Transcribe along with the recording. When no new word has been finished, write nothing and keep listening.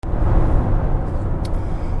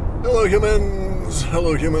Hello humans,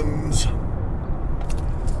 hello humans.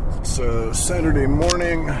 It's Saturday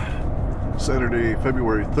morning, Saturday,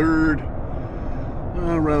 February 3rd,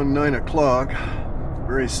 around 9 o'clock.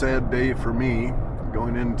 Very sad day for me,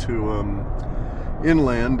 going into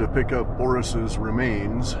inland to pick up Boris's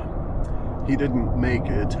remains. He didn't make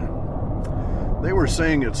it. They were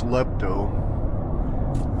saying it's lepto.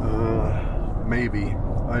 Maybe,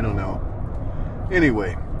 I don't know.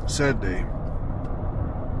 Anyway, sad day.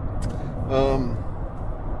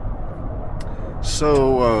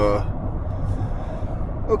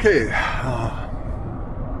 Okay,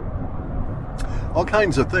 all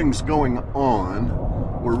kinds of things going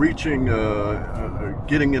on. We're reaching,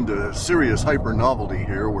 getting into serious hyper-novelty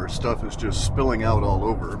here, where stuff is just spilling out all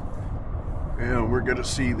over. And we're going to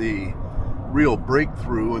see the real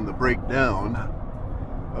breakthrough and the breakdown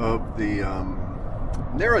of the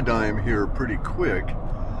Narradyme here pretty quick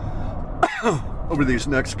over these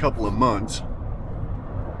next couple of months.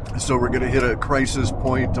 So we're going to hit a crisis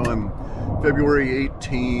point on February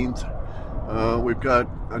 18th. We've got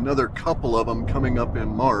another couple of them coming up in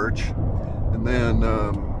March, and then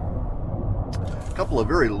a couple of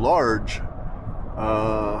very large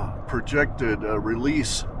projected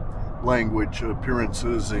release language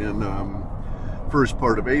appearances in first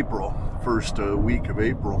part of April, first week of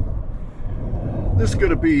April. This is going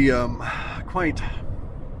to be quite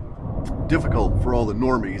difficult for all the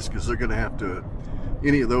normies, because they're going to have to,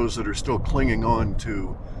 any of those that are still clinging on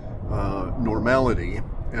to normality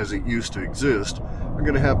as it used to exist, are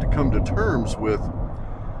going to have to come to terms with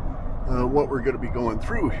what we're going to be going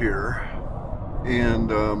through here, and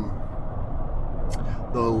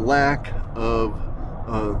the lack of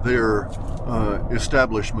their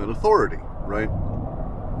establishment authority, right?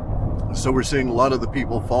 So we're seeing a lot of the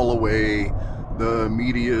people fall away, the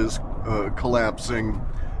media is collapsing.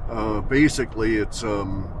 Basically, it's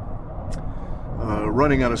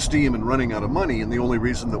running out of steam and running out of money, and the only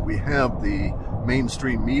reason that we have the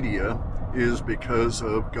mainstream media is because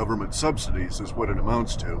of government subsidies, is what it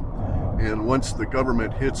amounts to. And once the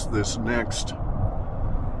government hits this next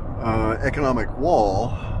economic wall,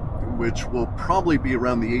 which will probably be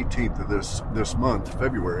around the 18th of this month,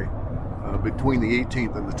 February, between the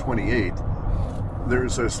 18th and the 28th,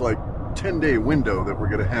 there's this like 10-day window that we're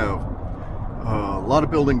going to have a lot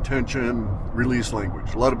of building tension, release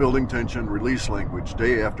language, a lot of building tension, release language,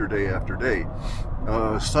 day after day after day,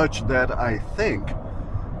 such that I think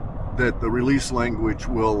that the release language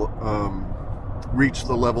will reach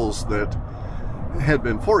the levels that had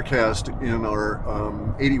been forecast in our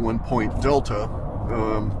 81-point delta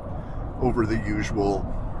over the usual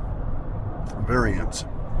variance.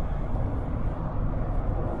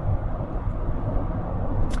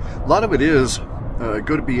 A lot of it is going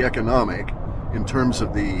to be economic in terms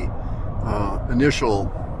of the initial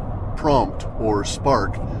prompt or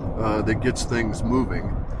spark that gets things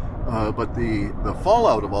moving. But the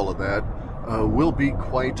fallout of all of that will be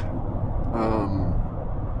quite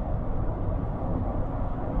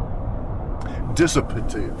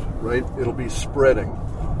dissipative, right? It'll be spreading.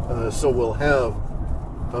 So we'll have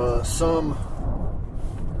some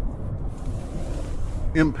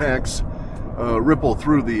impacts ripple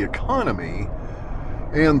through the economy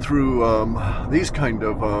and through these kind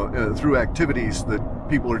of through activities that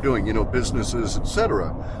people are doing, businesses,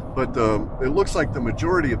 etc. But it looks like the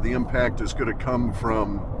majority of the impact is going to come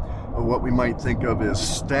from what we might think of as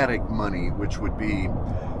static money, which would be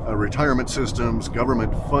retirement systems,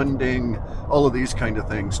 government funding, all of these kind of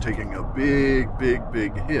things taking a big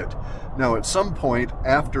hit. Now, at some point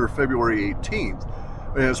after February 18th,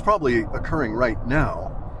 and it's probably occurring right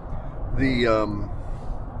now, the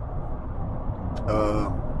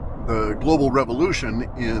global revolution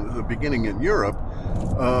beginning in Europe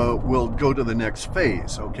will go to the next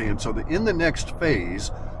phase. Okay, and so in the next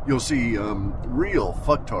phase, you'll see real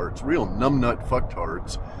fucktards, real numbnut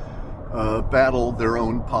fucktards battle their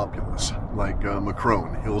own populace, like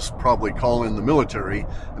Macron. He'll probably call in the military,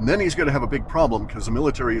 and then he's going to have a big problem because the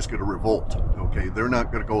military is going to revolt. Okay, they're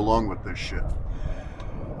not going to go along with this shit.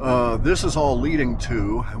 This is all leading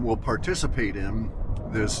to, and will participate in,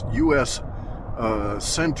 this U.S.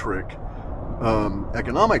 centric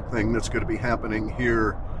economic thing that's going to be happening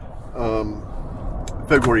here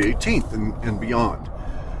February 18th and beyond.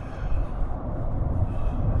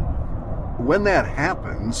 When that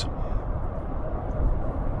happens,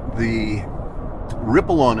 the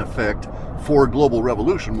ripple-on effect for global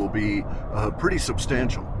revolution will be pretty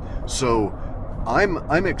substantial. So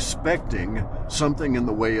I'm expecting something in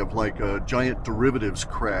the way of like a giant derivatives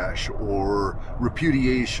crash or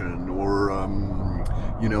repudiation or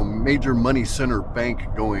major money center bank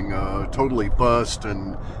going totally bust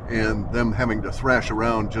and them having to thrash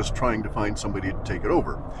around just trying to find somebody to take it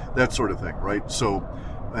over, that sort of thing, right? So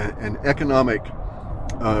an economic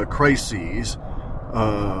crisis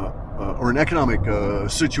or an economic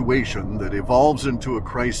situation that evolves into a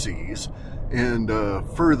crisis and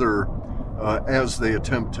further as they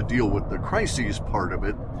attempt to deal with the crises part of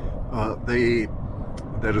it,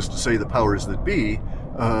 that is to say the powers that be,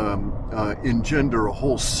 engender a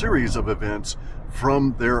whole series of events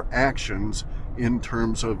from their actions in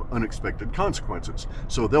terms of unexpected consequences.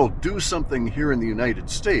 So they'll do something here in the United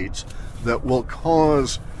States that will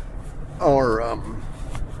cause our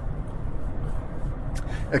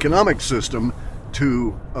economic system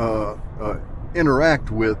to interact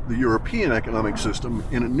with the European economic system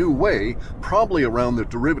in a new way, probably around the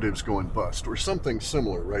derivatives going bust or something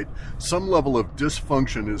similar, right? Some level of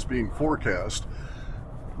dysfunction is being forecast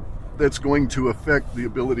that's going to affect the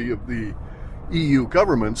ability of the EU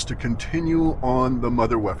governments to continue on the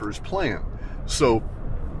mother weffer's plan. So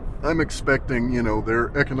I'm expecting,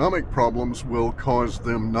 their economic problems will cause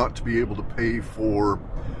them not to be able to pay for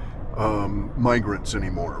migrants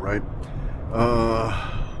anymore, right?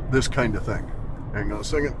 This kind of thing. Hang on a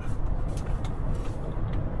second.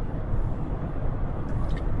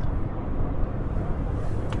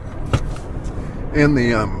 And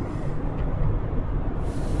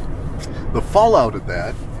the fallout of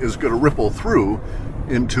that is going to ripple through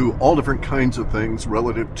into all different kinds of things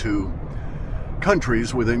relative to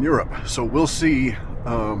countries within Europe. So we'll see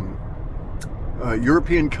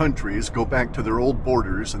European countries go back to their old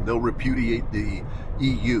borders and they'll repudiate the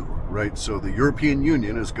EU, right? So the European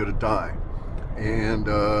Union is going to die. And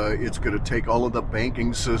it's going to take all of the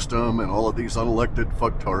banking system and all of these unelected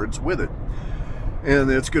fucktards with it. And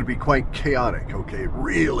it's going to be quite chaotic, okay?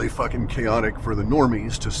 Really fucking chaotic for the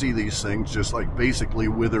normies to see these things just like basically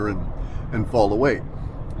wither and fall away.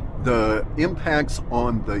 The impacts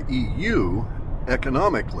on the EU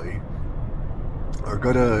economically are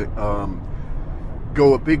going to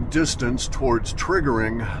go a big distance towards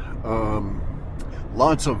triggering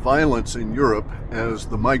lots of violence in Europe as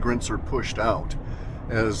the migrants are pushed out,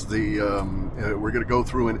 as we're going to go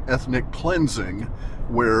through an ethnic cleansing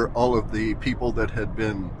where all of the people that had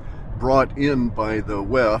been brought in by the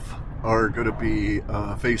WEF are going to be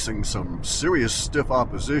facing some serious stiff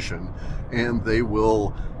opposition, and they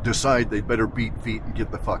will decide they'd better beat feet and get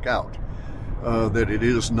the fuck out. That it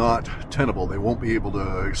is not tenable. They won't be able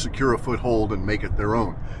to secure a foothold and make it their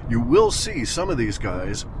own. You will see some of these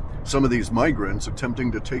guys, some of these migrants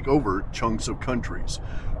attempting to take over chunks of countries.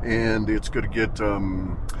 And it's going to get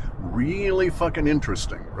really fucking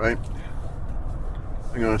interesting, right?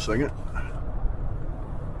 Hang on a second.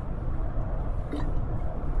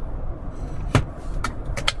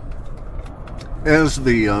 As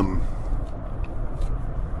the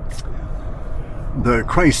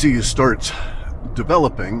crisis starts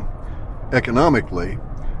developing economically,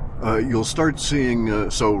 you'll start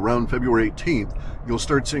seeing, so around February 18th, you'll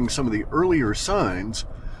start seeing some of the earlier signs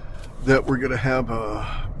that we're going to have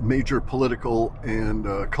major political and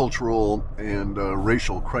cultural and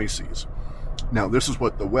racial crises. Now, this is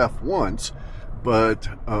what the WEF wants, but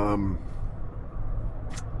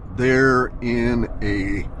they're in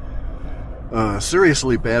a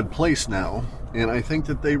seriously bad place now, and I think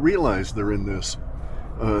that they realize they're in this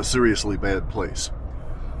seriously bad place.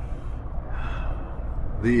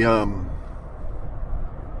 The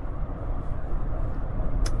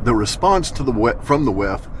response to from the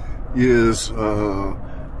WEF is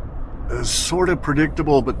sort of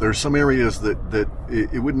predictable, but there's some areas that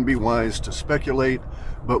it wouldn't be wise to speculate.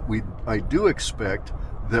 But I do expect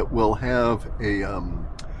that we'll have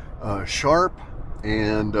a sharp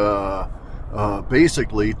and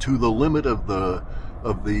basically to the limit of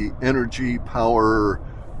the energy, power,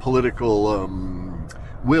 political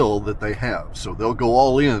will that they have. So they'll go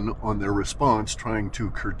all in on their response, trying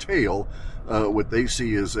to curtail what they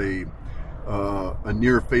see as a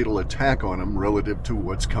near fatal attack on them relative to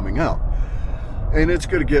what's coming out. And it's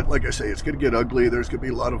going to get, like I say, it's going to get ugly. There's going to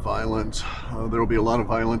be a lot of violence. There will be a lot of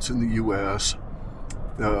violence in the U.S.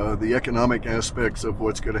 The economic aspects of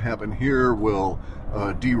what's going to happen here will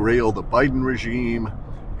derail the Biden regime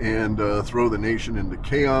and throw the nation into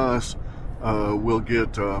chaos. We'll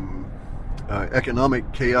get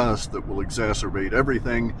economic chaos that will exacerbate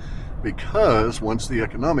everything, because once the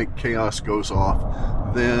economic chaos goes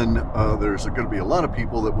off, then there's going to be a lot of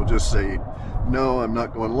people that will just say, no, I'm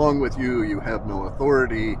not going along with you. You have no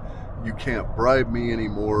authority. you can't bribe me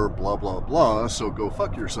anymore, blah, blah, blah, so go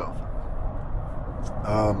fuck yourself.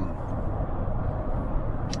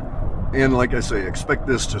 And like I say, expect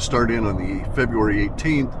this to start in on the February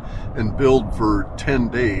 18th and build for 10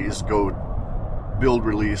 days, go build,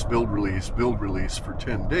 release, build, release, build, release for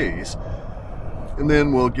 10 days. And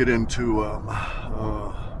then we'll get into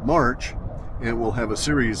March, and we'll have a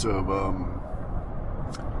series of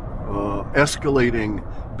escalating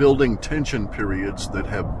building tension periods that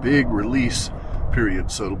have big release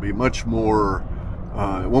periods. So it'll be much more,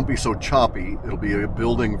 it won't be so choppy. It'll be a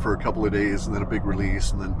building for a couple of days and then a big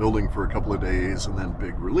release, and then building for a couple of days and then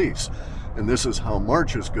big release. And this is how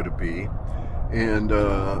March is going to be. And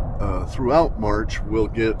throughout March, we'll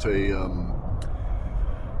get an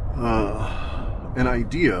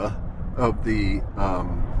idea of the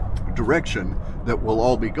direction that we'll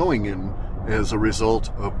all be going in as a result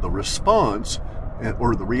of the response,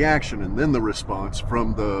 or the reaction and then the response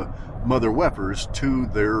from the mother weffers to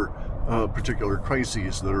their particular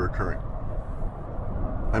crises that are occurring.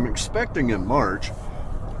 I'm expecting in March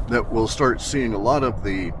that we'll start seeing a lot of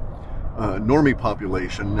the normie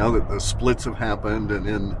population, now that the splits have happened, and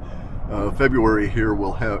in February here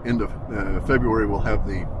we'll have, end of February, we'll have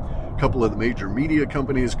the couple of the major media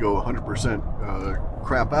companies go 100%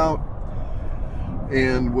 crap out,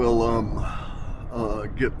 and we'll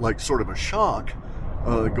get like sort of a shock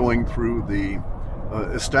going through the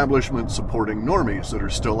establishment supporting normies that are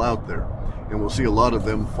still out there, and we'll see a lot of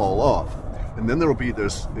them fall off. And then there will be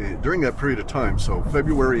this, during that period of time, so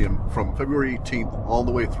February, and from February 18th all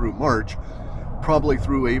the way through March, probably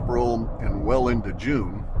through April and well into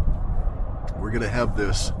June, we're going to have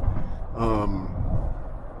this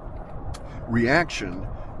reaction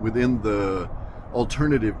within the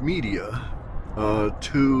alternative media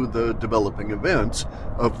to the developing events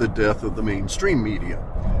of the death of the mainstream media.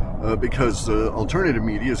 Because the alternative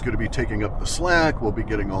media is going to be taking up the slack. We'll be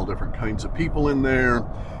getting all different kinds of people in there,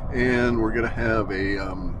 and we're going to have a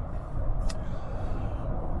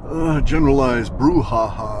generalized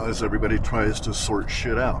brouhaha as everybody tries to sort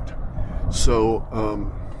shit out. So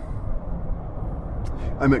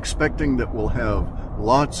I'm expecting that we'll have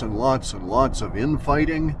lots and lots and lots of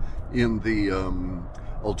infighting in the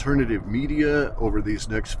alternative media over these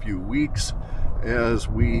next few weeks, as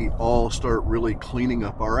we all start really cleaning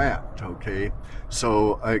up our act, okay?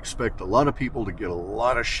 So I expect a lot of people to get a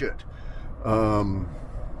lot of shit.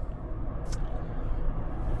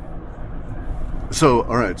 So,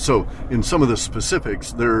 all right, so in some of the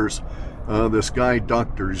specifics, there's this guy,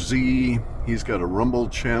 Dr. Z. He's got a Rumble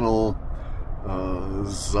channel,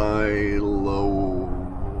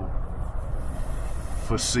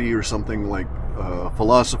 Xylophacy or something like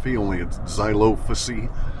philosophy, only it's Xylophacy.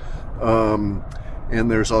 And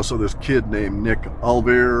there's also this kid named Nick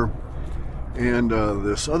Alver, and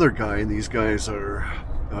this other guy, and these guys are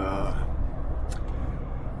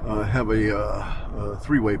have a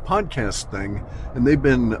three-way podcast thing, and they've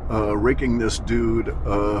been raking this dude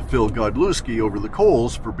Phil Godlewski over the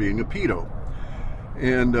coals for being a pedo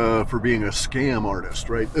and for being a scam artist,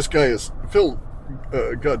 right? This guy is Phil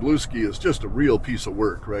Godlewski is just a real piece of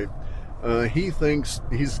work, right? He thinks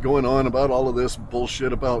he's going on about all of this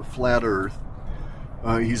bullshit about flat Earth.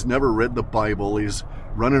 He's never read the Bible. He's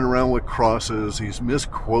running around with crosses. He's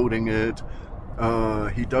misquoting it.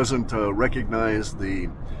 He doesn't recognize the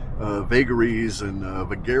vagaries and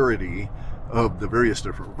vulgarity of the various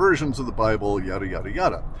different versions of the Bible, yada, yada,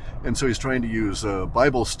 yada. And so he's trying to use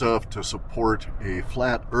Bible stuff to support a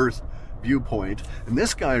flat Earth viewpoint. And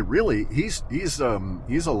this guy really, he's a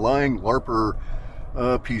lying LARPer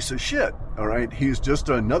piece of shit. All right, he's just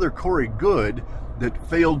another Corey Goode that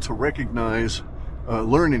failed to recognize,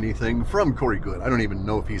 learn anything from Corey Goode. I don't even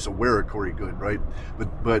know if he's aware of Corey Goode, right?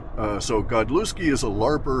 But so Godlewski is a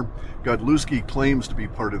LARPer. Godlewski claims to be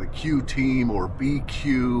part of the Q team or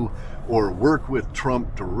BQ or work with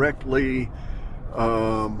Trump directly,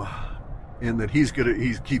 and that he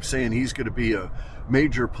keeps saying he's gonna be a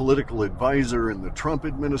major political advisor in the Trump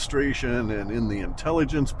administration and in the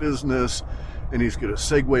intelligence business. And he's going to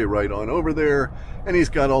segue right on over there. And he's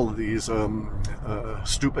got all of these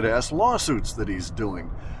stupid-ass lawsuits that he's doing,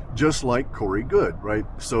 just like Corey Goode, right?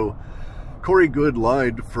 So Corey Goode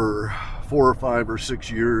lied for 4 or 5 or 6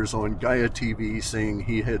 years on Gaia TV, saying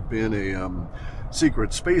he had been a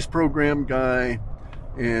secret space program guy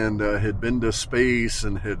and had been to space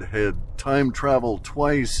and had time traveled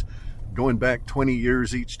twice, going back 20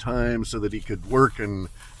 years each time so that he could work and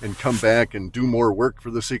come back and do more work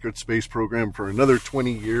for the secret space program for another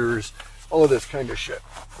 20 years. All of this kind of shit,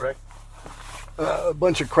 right? A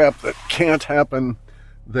bunch of crap that can't happen,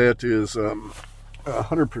 that is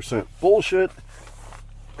 100% bullshit.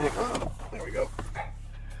 Hang on. There we go.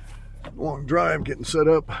 Long drive, getting set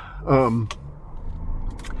up.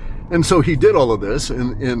 And so he did all of this,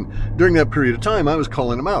 and during that period of time, I was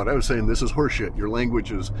calling him out. I was saying, this is horseshit. Your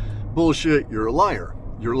language is bullshit. You're a liar.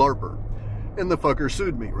 You're LARPer. And the fucker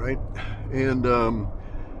sued me, right? And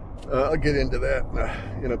I'll get into that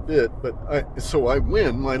in a bit. But so I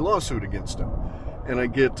win my lawsuit against him. And I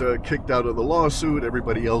get kicked out of the lawsuit.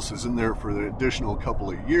 Everybody else is in there for the additional couple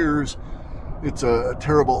of years. It's a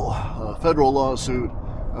terrible federal lawsuit.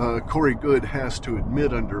 Corey Goode has to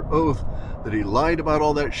admit under oath that he lied about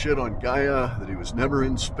all that shit on Gaia, that he was never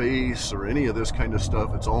in space or any of this kind of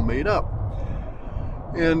stuff. It's all made up.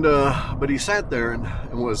 And but he sat there and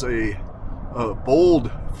was a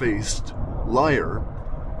bold-faced liar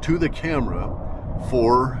to the camera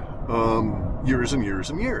for years and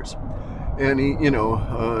years and years. And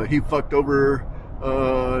he fucked over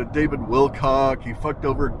David Wilcock. He fucked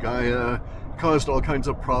over Gaia. Caused all kinds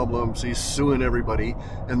of problems. He's suing everybody.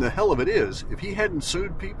 And the hell of it is, if he hadn't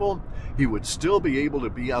sued people, he would still be able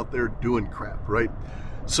to be out there doing crap, right?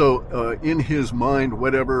 So in his mind,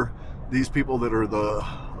 whatever, these people that are the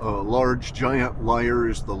large, giant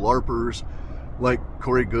liars, the LARPers, like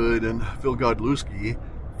Corey Goode and Phil Godlewski,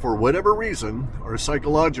 for whatever reason, are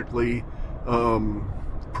psychologically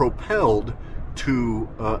propelled to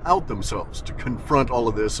out themselves, to confront all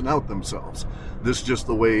of this and out themselves. This is just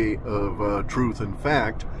the way of truth and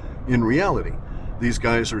fact in reality. These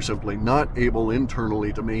guys are simply not able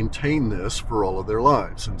internally to maintain this for all of their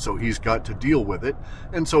lives. And so he's got to deal with it.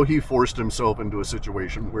 And so he forced himself into a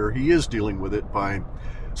situation where he is dealing with it by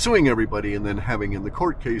suing everybody and then having in the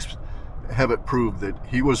court case have it proved that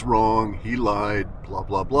he was wrong, he lied, blah,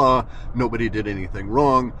 blah, blah. Nobody did anything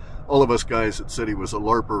wrong. All of us guys that said he was a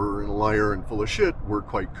LARPer and a liar and full of shit were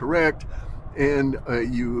quite correct. And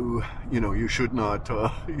you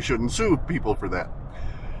shouldn't sue people for that.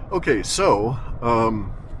 Okay, so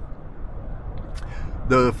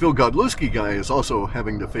the Phil Godlewski guy is also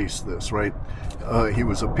having to face this, right? He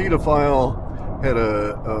was a pedophile, had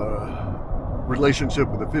a relationship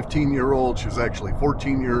with a 15-year-old. She was actually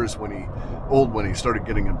 14 years when he started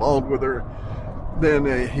getting involved with her. Then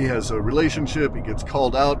he has a relationship. He gets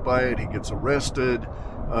called out by it. He gets arrested.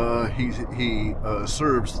 He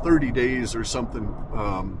serves 30 days or something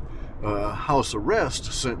house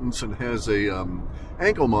arrest sentence and has a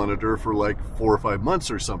ankle monitor for like 4 or 5 months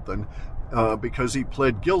or something because he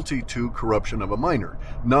pled guilty to corruption of a minor,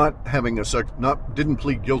 didn't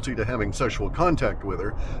plead guilty to having sexual contact with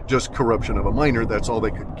her, just corruption of a minor. That's all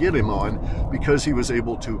they could get him on because he was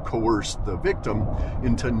able to coerce the victim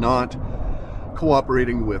into not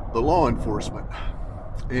cooperating with the law enforcement.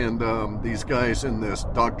 And these guys in this,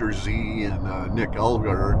 Dr. Z and Nick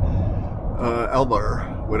Alvar,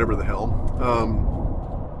 whatever the hell,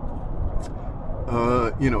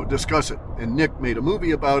 discuss it. And Nick made a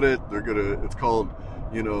movie about it. It's called,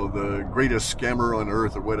 The Greatest Scammer on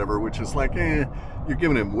Earth or whatever, which is like, you're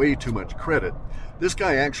giving him way too much credit. This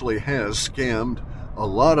guy actually has scammed a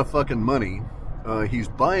lot of fucking money. He's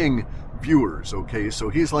buying viewers, okay? So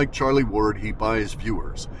he's like Charlie Ward, he buys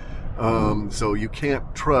viewers. So you can't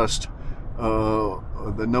trust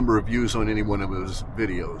the number of views on any one of his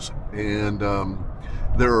videos. And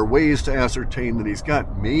there are ways to ascertain that he's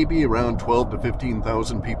got maybe around 12 to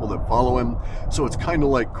 15,000 people that follow him. So it's kind of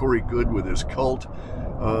like Corey Goode with his cult.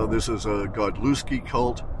 This is a Godlewski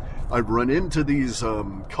cult. I've run into these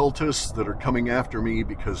cultists that are coming after me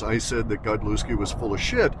because I said that Godlewski was full of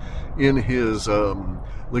shit in his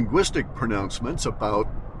linguistic pronouncements about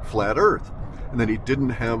flat Earth. And that he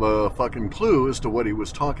didn't have a fucking clue as to what he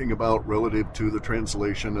was talking about relative to the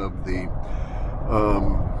translation of the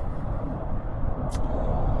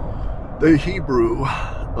Hebrew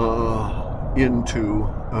into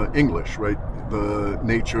English, right? The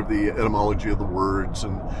nature of the etymology of the words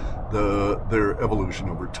and their evolution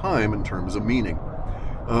over time in terms of meaning.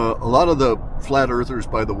 A lot of the flat earthers,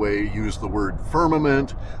 by the way, use the word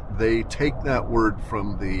firmament. They take that word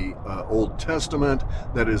from the Old Testament.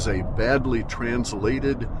 That is a badly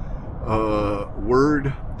translated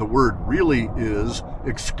word. The word really is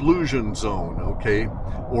exclusion zone, okay,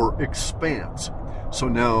 or expanse. So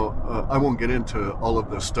now, I won't get into all of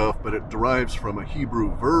this stuff, but it derives from a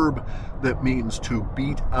Hebrew verb that means to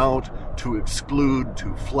beat out, to exclude,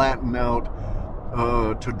 to flatten out,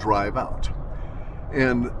 to drive out.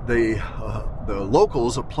 And the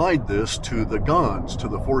locals applied this to the Gons, to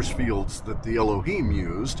the force fields that the Elohim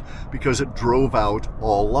used, because it drove out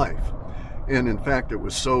all life. And in fact, it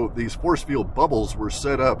was so, these force field bubbles were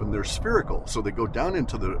set up and they're spherical, so they go down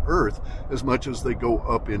into the earth as much as they go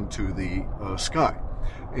up into the sky.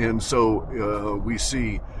 And so we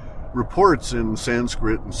see reports in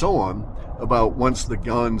Sanskrit and so on about once the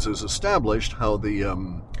Gans is established, how the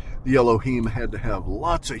Elohim had to have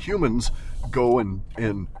lots of humans go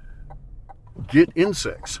and get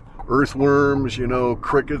insects, earthworms,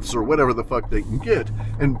 crickets, or whatever the fuck they can get,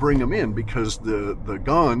 and bring them in, because the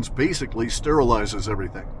Gans basically sterilizes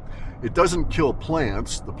everything. It doesn't kill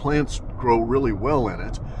plants. The plants grow really well in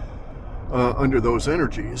it under those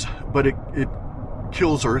energies, but it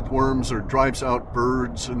kills earthworms or drives out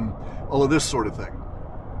birds and all of this sort of thing.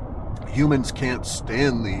 Humans can't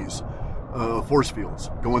stand these force fields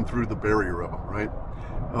going through the barrier of them, right?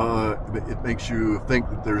 It makes you think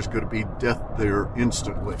that there's going to be death there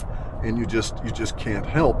instantly, and you just can't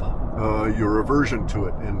help your aversion to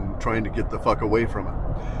it and trying to get the fuck away from it.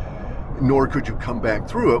 Nor could you come back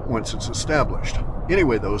through it once it's established.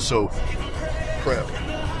 Anyway, though, so crap.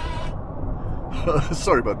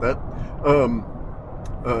 Sorry about that.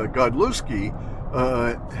 Godlewski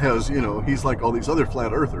has, he's like all these other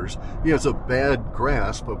flat earthers. He has a bad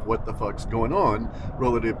grasp of what the fuck's going on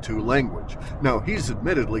relative to language. Now, he's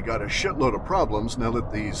admittedly got a shitload of problems now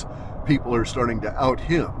that these people are starting to out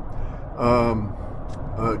him.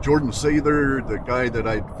 Jordan Sather, the guy that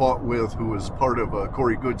I'd fought with who was part of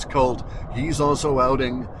Corey Good's cult, he's also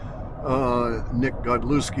outing Nick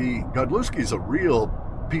Godlewski. Godlewski's a real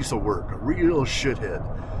piece of work, a real shithead.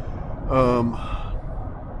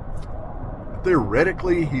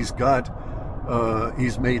 Theoretically, he's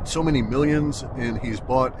made so many millions, and he's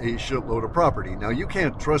bought a shitload of property. Now, you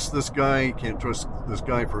can't trust this guy. You can't trust this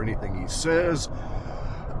guy for anything he says.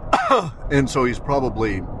 And so he's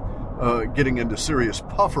probably getting into serious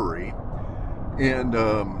puffery. And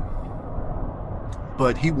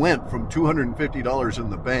but he went from $250 in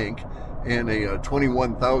the bank and a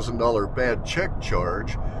 $21,000 bad check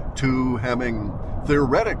charge to having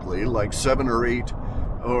theoretically like 7 or 8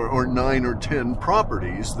 or 9 or 10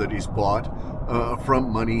 properties that he's bought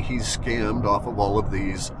from money he's scammed off of all of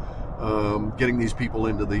these, getting these people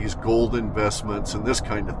into these gold investments and this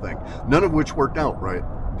kind of thing. None of which worked out right.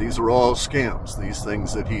 These are all scams. These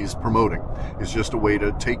things that he's promoting is just a way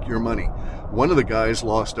to take your money. One of the guys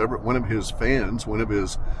lost one of his fans, one of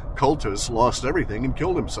his cultists lost everything and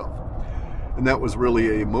killed himself. And that was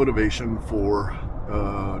really a motivation for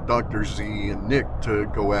Dr. Z and Nick to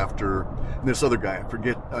go after this other guy. I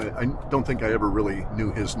forget, I don't think I ever really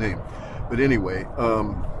knew his name. But anyway,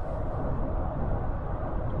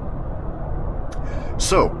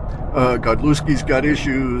 so Godlewski's got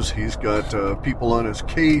issues. He's got people on his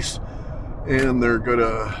case, and they're going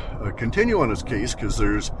to continue on his case because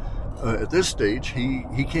there's at this stage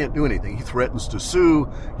he can't do anything. He threatens to sue.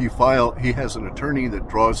 He has an attorney that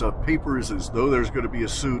draws up papers as though there's going to be a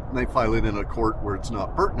suit, and they file it in a court where it's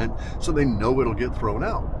not pertinent, so they know it'll get thrown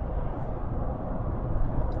out.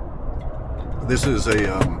 This is a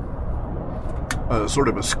sort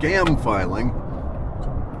of a scam filing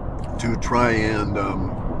to try and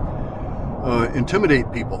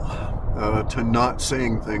intimidate people to not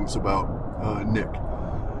saying things about Nick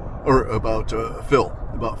or about Phil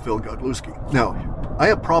Godlewski. Now, I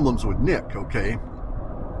have problems with Nick, okay?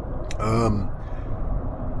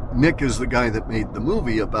 Nick is the guy that made the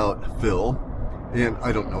movie about Phil, and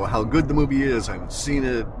I don't know how good the movie is. I haven't seen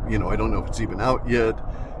it. I don't know if it's even out yet.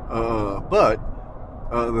 But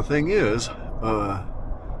the thing is,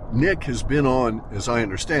 Nick has been on, as I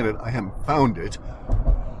understand it, I haven't found it.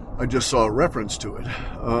 I just saw a reference to it.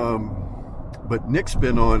 But Nick's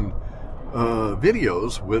been on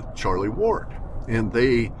videos with Charlie Ward. And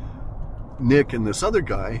Nick and this other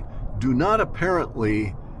guy, do not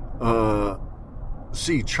apparently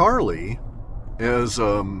see Charlie as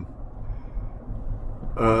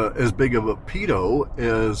big of a pedo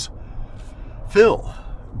as Phil.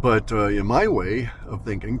 But in my way of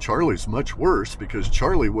thinking, Charlie's much worse because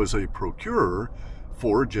Charlie was a procurer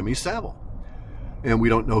for Jimmy Savile. And we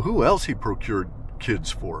don't know who else he procured kids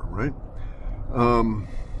for, right?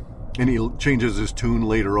 And he changes his tune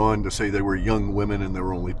later on to say they were young women and there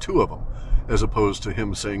were only 2 of them, as opposed to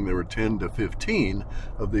him saying there were 10 to 15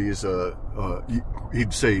 of these,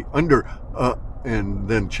 he'd say under, and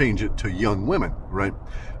then change it to young women, right?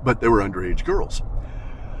 But they were underage girls.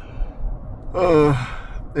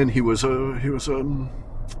 And he was a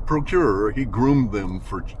procurer. He groomed them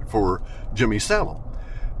for Jimmy Savile,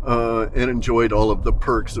 and enjoyed all of the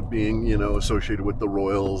perks of being, associated with the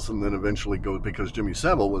Royals, and then eventually because Jimmy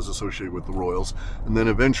Savile was associated with the Royals, and then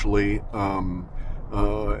eventually,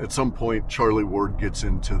 at some point, Charlie Ward gets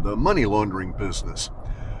into the money laundering business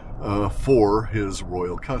for his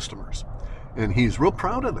Royal customers, and he's real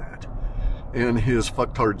proud of that. And his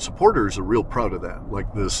fucktard supporters are real proud of that.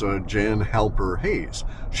 Like this Jan Halper Hayes.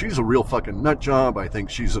 She's a real fucking nut job. I think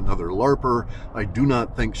she's another LARPer. I do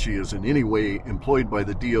not think she is in any way employed by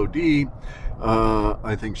the DOD.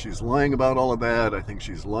 I think she's lying about all of that. I think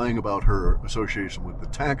she's lying about her association with the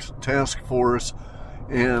task force.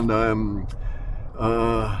 And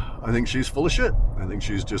I think she's full of shit. I think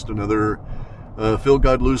she's just another Phil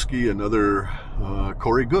Godlewski, another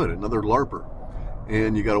Corey Good, another LARPer.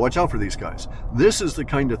 And you got to watch out for these guys. This is the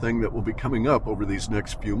kind of thing that will be coming up over these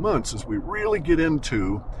next few months as we really get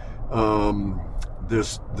into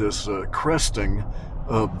this cresting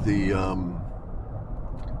of the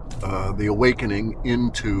awakening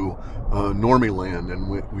into normie land,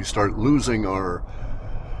 and we start losing our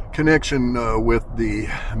connection with the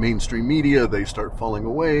mainstream media. They start falling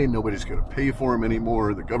away. Nobody's going to pay for them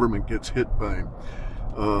anymore. The government gets hit by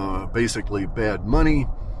basically bad money.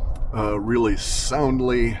 Really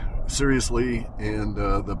soundly, seriously, and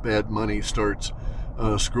the bad money starts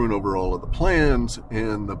screwing over all of the plans,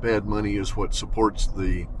 and the bad money is what supports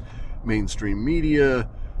the mainstream media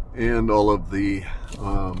and all of the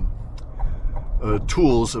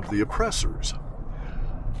tools of the oppressors.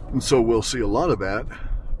 And so we'll see a lot of that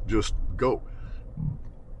just go.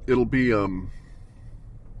 It'll be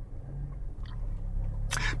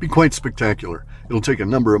quite spectacular. It'll take a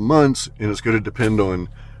number of months, and it's going to depend on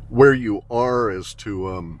where you are as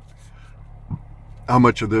to how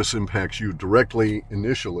much of this impacts you directly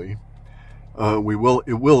initially.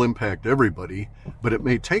 It will impact everybody, but it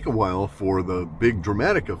may take a while for the big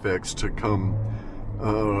dramatic effects to come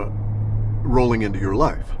rolling into your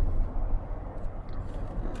life.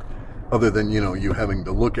 Other than, you having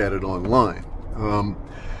to look at it online.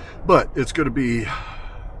 But it's going to be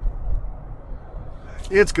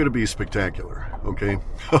spectacular, okay?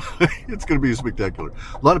 It's going to be spectacular.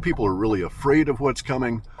 A lot of people are really afraid of what's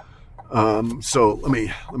coming. So let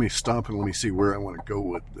me stop and let me see where I want to go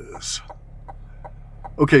with this.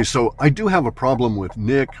 Okay, so I do have a problem with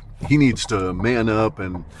Nick. He needs to man up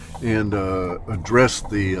and address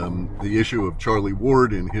the issue of Charlie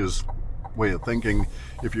Ward in his way of thinking.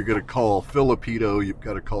 If you're going to call Phil a pedo, you've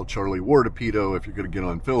got to call Charlie Ward a pedo. If you're going to get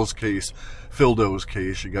on Phil's case, Phil Doe's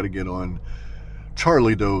case, you got to get on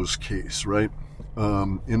Charlie Doe's case, right?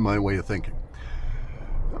 In my way of thinking.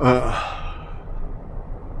 All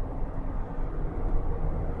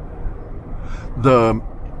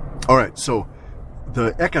right, so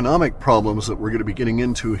the economic problems that we're going to be getting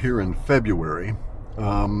into here in February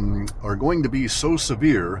are going to be so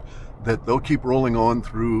severe that they'll keep rolling on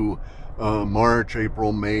through March,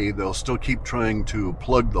 April, May. They'll still keep trying to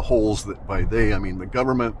plug the holes that by they, I mean the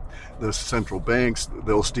government, the central banks,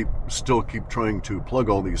 they'll still keep trying to plug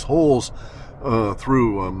all these holes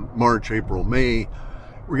through March, April, May.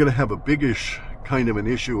 We're going to have a biggish kind of an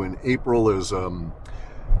issue in April as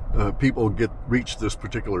people reach this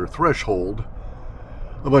particular threshold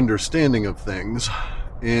of understanding of things,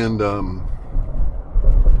 and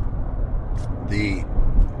the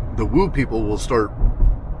woo people will start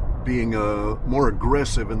being more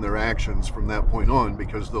aggressive in their actions from that point on,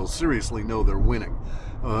 because they'll seriously know they're winning.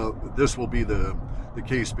 This will be the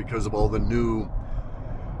case because of all the new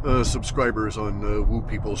subscribers on woo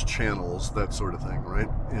people's channels, that sort of thing, right?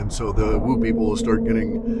 And so the woo people will start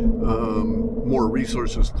getting more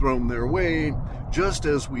resources thrown their way, just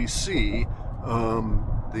as we see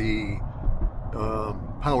the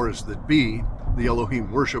powers that be, the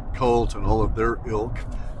Elohim worship cult and all of their ilk,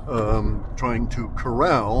 trying to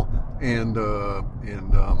corral and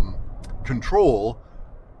control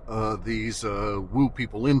these woo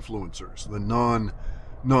people influencers, the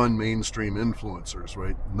non-mainstream influencers,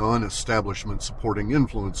 right? Non-establishment supporting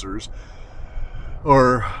influencers,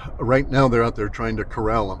 or right now they're out there trying to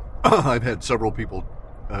corral them. I've had several people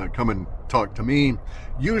come and talk to me.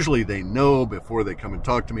 Usually they know before they come and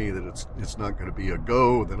talk to me that it's not going to be a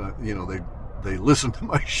go, that they listen to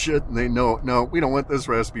my shit and they know, no, we don't want this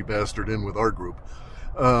raspy bastard in with our group.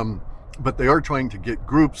 But they are trying to get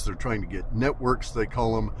groups. They're trying to get networks, they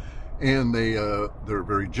call them, and they're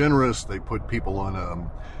very generous. They put people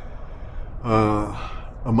on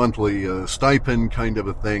a monthly stipend kind of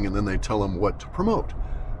a thing, and then they tell them what to promote.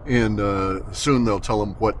 And soon they'll tell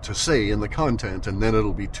them what to say in the content, and then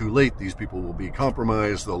it'll be too late. These people will be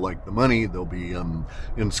compromised. They'll like the money. They'll be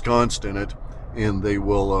ensconced in it, and they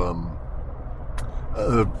will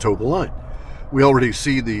toe the line. We already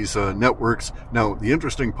see these networks. Now, the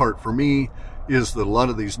interesting part for me is that a lot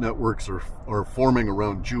of these networks are forming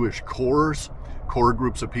around Jewish core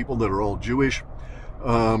groups of people that are all Jewish.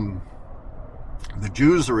 The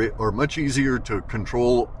Jews are much easier to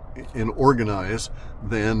control and organize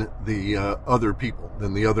than the other people,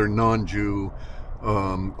 than the other non-Jew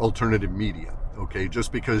alternative media. Okay,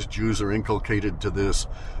 just because Jews are inculcated to this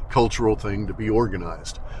cultural thing to be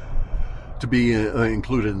organized, to be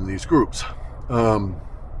included in these groups.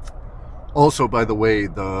 Also, by the way,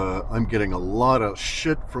 I'm getting a lot of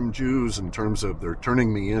shit from Jews in terms of they're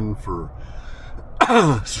turning me in for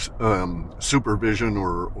supervision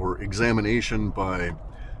or examination by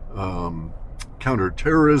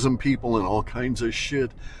counterterrorism people and all kinds of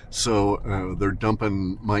shit. So they're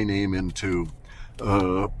dumping my name into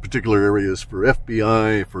particular areas for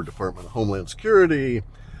FBI, for Department of Homeland Security,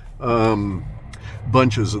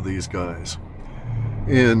 bunches of these guys.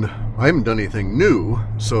 And I haven't done anything new,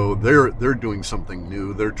 so they're doing something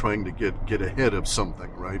new. They're trying to get ahead of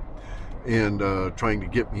something, right? And trying to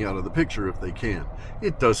get me out of the picture if they can.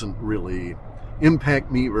 It doesn't really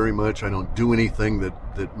impact me very much. I don't do anything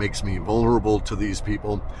that makes me vulnerable to these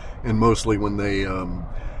people. And mostly when they,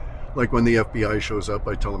 like when the FBI shows up,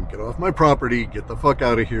 I tell them, get off my property, get the fuck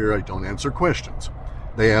out of here. I don't answer questions.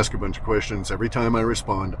 They ask a bunch of questions. Every time I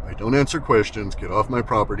respond, I don't answer questions, get off my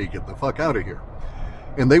property, get the fuck out of here.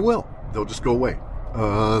 And they will. They'll just go away.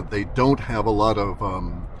 They don't have a lot of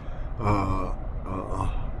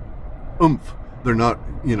oomph. They're not,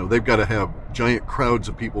 they've got to have giant crowds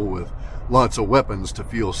of people with lots of weapons to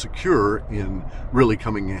feel secure in really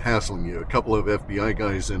coming and hassling you. A couple of FBI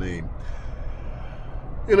guys in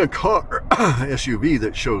a car SUV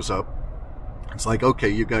that shows up. It's like, okay,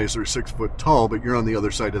 you guys are 6 foot tall, but you're on the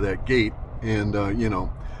other side of that gate, and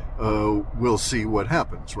we'll see what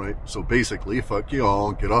happens, right? So basically, fuck you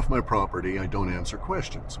all, get off my property, I don't answer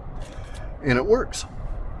questions. And it works.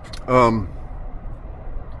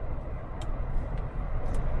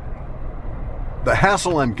 The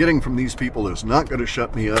hassle I'm getting from these people is not going to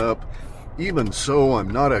shut me up. Even so, I'm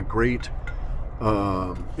not a great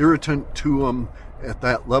irritant to them at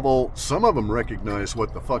that level. Some of them recognize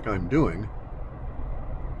what the fuck I'm doing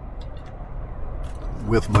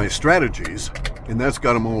with my strategies, and that's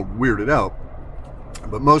got them all weirded out.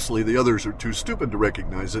 But mostly the others are too stupid to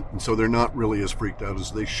recognize it, and so they're not really as freaked out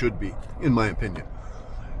as they should be, in my opinion.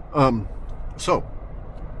 So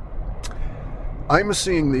I'm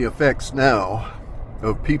seeing the effects now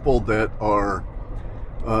of people that are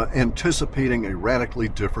anticipating a radically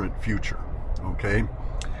different future. Okay,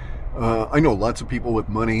 I know lots of people with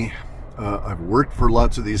money. I've worked for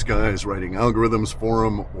lots of these guys, writing algorithms for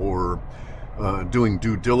them, or doing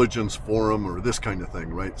due diligence for them, or this kind of thing,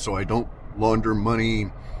 right? So I don't launder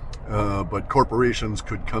money, but corporations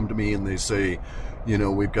could come to me and they say,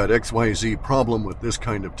 we've got XYZ problem with this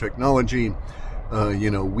kind of technology.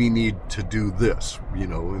 We need to do this,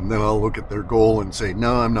 and then I'll look at their goal and say,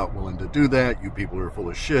 no, I'm not willing to do that. You people are full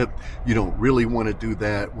of shit. You don't really want to do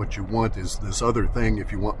that. What you want is this other thing.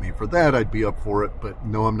 If you want me for that, I'd be up for it. But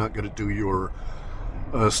no, I'm not going to do your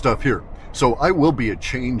stuff here. So I will be a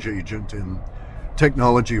change agent in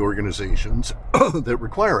technology organizations that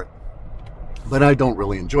require it. But I don't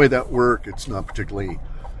really enjoy that work. It's not particularly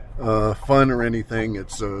fun or anything.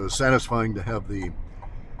 It's satisfying to have the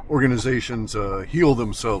organizations heal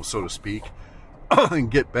themselves, so to speak, and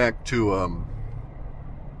get back to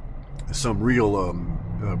some real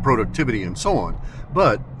productivity and so on.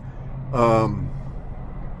 But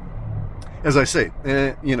as I say,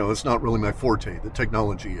 it's not really my forte. The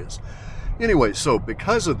technology is. Anyway, so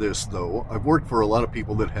because of this, though, I've worked for a lot of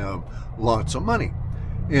people that have lots of money.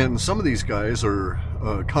 And some of these guys are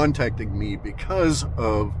contacting me because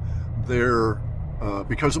of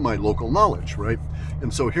my local knowledge, right?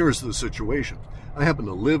 And so here's the situation. I happen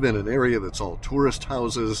to live in an area that's all tourist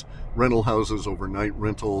houses, rental houses, overnight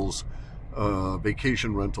rentals,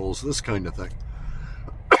 vacation rentals, this kind of thing.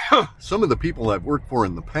 Some of the people I've worked for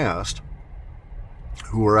in the past,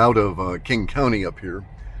 who are out of King County up here,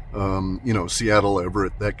 Seattle,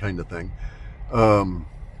 Everett, that kind of thing,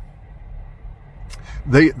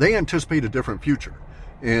 they anticipate a different future.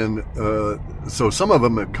 And so some of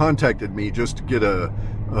them have contacted me just to get a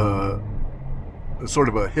sort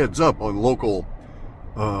of a heads up on local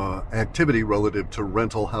activity relative to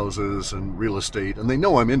rental houses and real estate. And they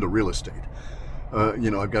know I'm into real estate.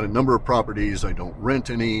 I've got a number of properties. I don't rent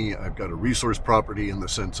any. I've got a resource property in the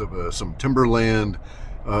sense of some timberland.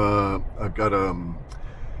 I've got a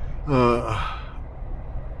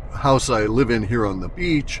house I live in here on the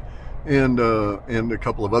beach, and a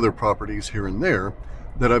couple of other properties here and there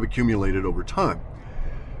that I've accumulated over time.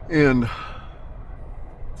 And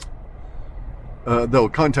they'll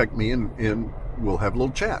contact me and we'll have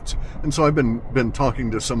little chats. And so I've been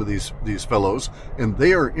talking to some of these fellows, and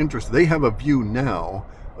they are interested. They have a view now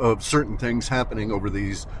of certain things happening over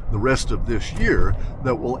the rest of this year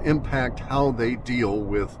that will impact how they deal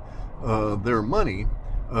with their money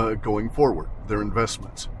going forward, their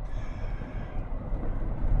investments.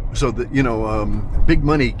 So that, big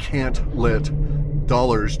money can't let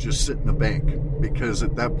dollars just sit in a bank, because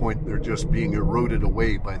at that point they're just being eroded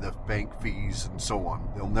away by the bank fees and so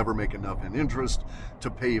on. They'll never make enough in interest to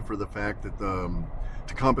pay for the fact that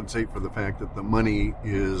to compensate for the fact that the money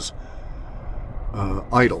is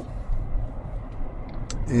idle.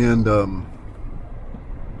 And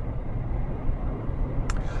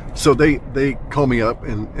so they call me up,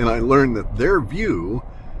 and I learn that their view,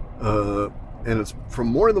 and it's from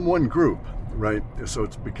more than one group, right? So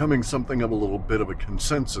it's becoming something of a little bit of a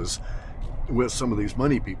consensus with some of these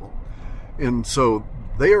money people. And so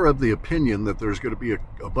they are of the opinion that there's going to be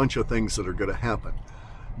a bunch of things that are going to happen,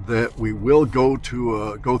 that we will go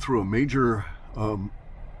through a major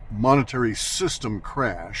monetary system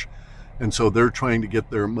crash. And so they're trying to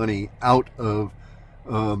get their money out of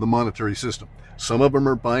the monetary system. Some of them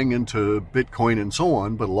are buying into Bitcoin and so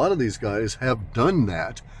on, but a lot of these guys have done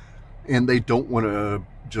that, and they don't want to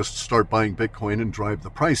just start buying Bitcoin and drive the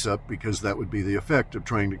price up, because that would be the effect of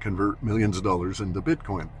trying to convert millions of dollars into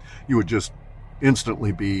Bitcoin. You would just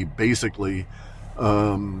instantly be basically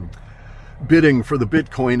bidding for the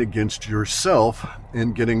Bitcoin against yourself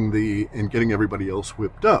and getting everybody else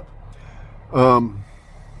whipped up.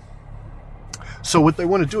 So what they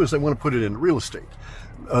want to do is they want to put it in real estate.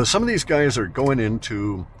 Some of these guys are going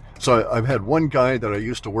into... So I've had one guy that I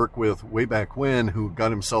used to work with way back when who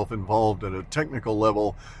got himself involved at a technical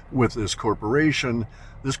level with this corporation.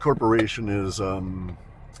 This corporation is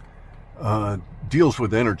deals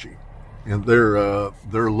with energy, and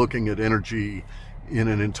they're looking at energy in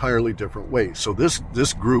an entirely different way. So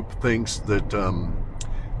this group thinks that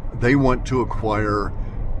they want to acquire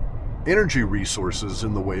energy resources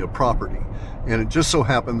in the way of property. And it just so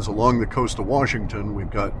happens along the coast of Washington,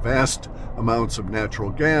 we've got vast amounts of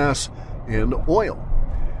natural gas and oil.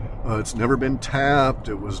 It's never been tapped.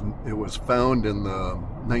 It was found in the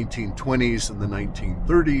 1920s and the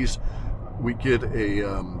 1930s. We get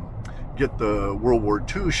the World War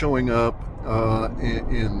II showing up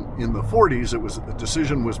in the 40s. A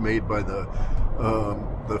decision was made by the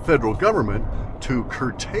federal government to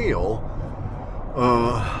curtail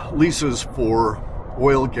leases for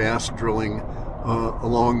oil gas drilling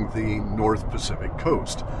along the North Pacific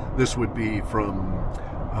coast. This would be from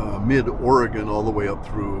mid-Oregon all the way up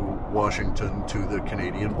through Washington to the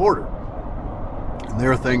Canadian border. And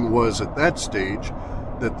their thing was at that stage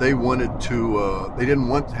that they wanted to, they didn't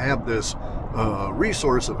want to have this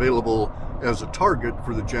resource available as a target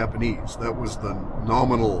for the Japanese. That was the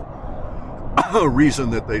nominal reason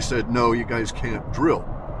that they said, no, you guys can't drill.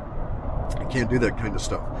 You can't do that kind of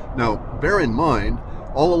stuff. Now, bear in mind,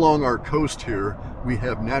 all along our coast here, we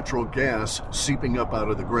have natural gas seeping up out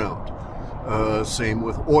of the ground. Same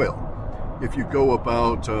with oil. If you go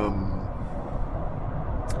about,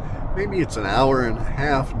 maybe it's an hour and a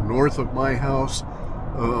half north of my house,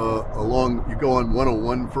 you go on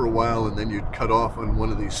 101 for a while, and then you'd cut off on one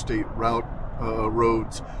of these state route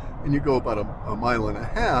roads, and you go about a mile and a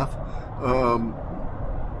half,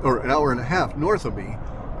 or an hour and a half north of me,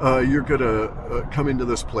 you're going to come into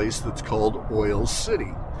this place that's called Oil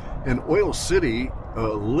City. And Oil City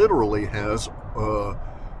literally has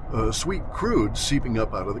sweet crude seeping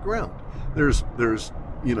up out of the ground. There's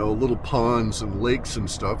little ponds and lakes and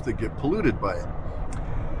stuff that get polluted by it.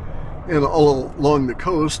 And all along the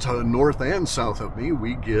coast, north and south of me,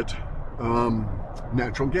 we get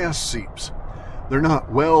natural gas seeps. They're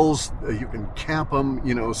not wells. You can cap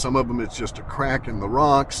them. Some of them it's just a crack in the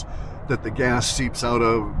rocks that the gas seeps out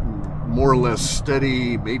of, more or less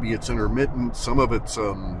steady. Maybe it's intermittent. Some of it's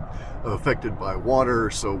affected by water,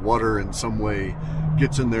 so water in some way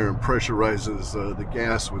gets in there and pressurizes the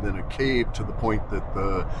gas within a cave to the point that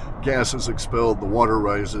the gas is expelled, the water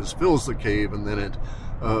rises, fills the cave, and then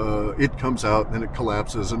it comes out, and then it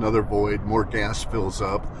collapses, another void, more gas fills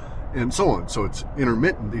up, and so on. So it's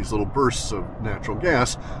intermittent, these little bursts of natural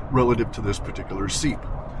gas relative to this particular seep.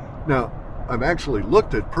 Now, I've actually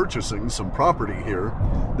looked at purchasing some property here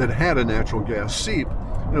that had a natural gas seep,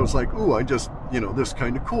 and it was like, ooh, this is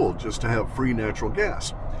kind of cool just to have free natural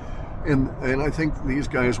gas. And I think these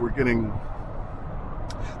guys were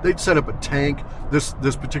they'd set up a tank. This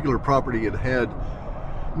particular property had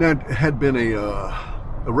been a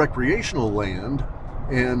recreational land,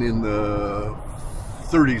 and in the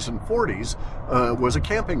 30s and 40s was a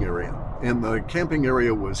camping area, and the camping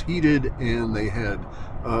area was heated, and they had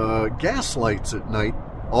gas lights at night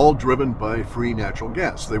all driven by free natural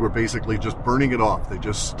gas. They were basically just burning it off. They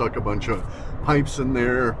just stuck a bunch of pipes in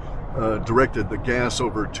there, directed the gas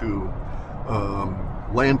over to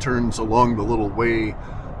lanterns along the little way,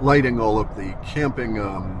 lighting all of the camping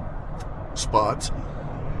spots.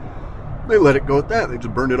 They let it go at that. They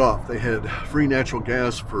just burned it off. They had free natural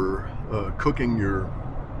gas for cooking your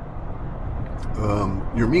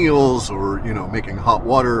meals, or making hot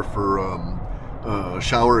water for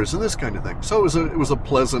showers and this kind of thing. So it was a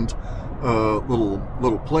pleasant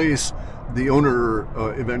little place. The owner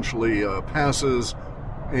eventually passes,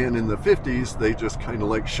 and in the 50s they just kind of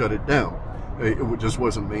like shut it down. It just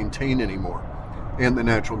wasn't maintained anymore, and the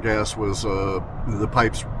natural gas was the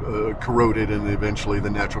pipes corroded, and eventually the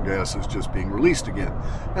natural gas is just being released again.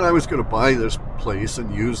 And I was going to buy this place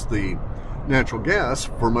and use the natural gas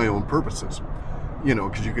for my own purposes.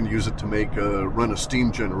 Because you can use it to run a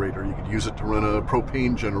steam generator. You could use it to run a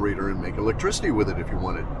propane generator and make electricity with it if you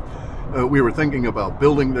wanted. We were thinking about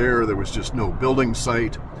building there. There was just no building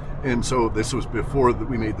site. And so this was before that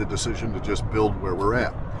we made the decision to just build where we're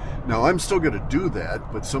at. Now, I'm still going to do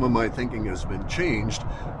that, but some of my thinking has been changed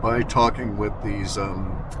by talking with these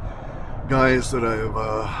guys that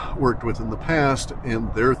I've worked with in the past,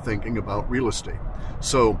 and they're thinking about real estate.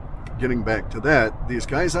 So getting back to that, these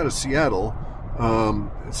guys out of Seattle,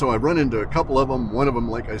 so I run into a couple of them. One of them,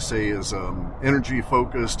 like I say, is energy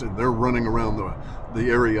focused, and they're running around the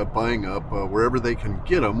area buying up wherever they can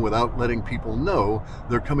get them without letting people know.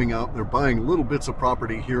 They're coming out and they're buying little bits of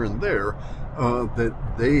property here and there that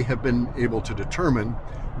they have been able to determine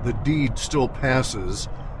the deed still passes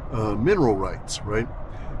mineral rights, right?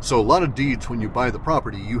 So a lot of deeds, when you buy the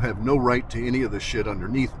property, you have no right to any of the shit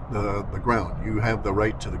underneath the ground. You have the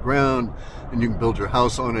right to the ground, and you can build your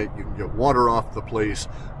house on it. You can get water off the place.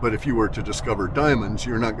 But if you were to discover diamonds,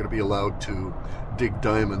 you're not going to be allowed to dig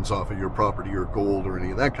diamonds off of your property, or gold, or any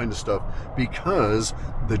of that kind of stuff, because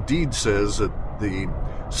the deed says that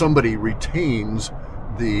somebody retains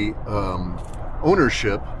the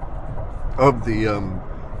ownership of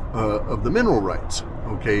the mineral rights.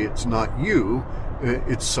 Okay, it's not you.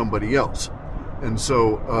 It's somebody else. And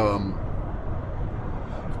so,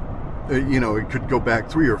 it could go back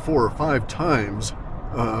 3 or 4 or 5 times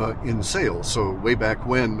in sales. So way back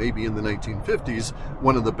when, maybe in the 1950s,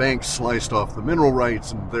 one of the banks sliced off the mineral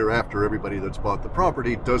rights, and thereafter everybody that's bought the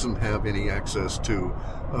property doesn't have any access to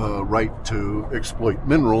right to exploit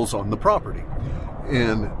minerals on the property.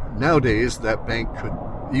 And nowadays, that bank could,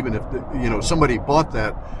 even if somebody bought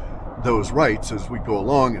those rights as we go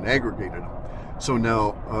along and aggregated them. So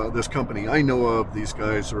now this company I know of, these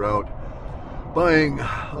guys are out buying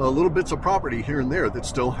little bits of property here and there that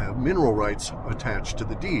still have mineral rights attached to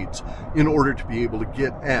the deeds, in order to be able to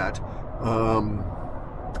get at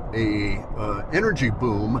a energy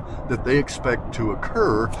boom that they expect to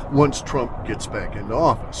occur once Trump gets back into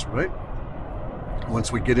office, right?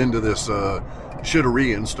 Once we get into this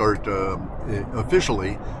shittery and start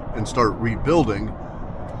officially and start rebuilding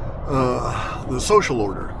the social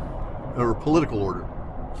order or political order.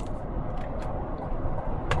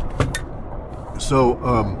 So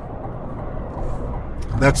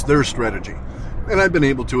that's their strategy, and I've been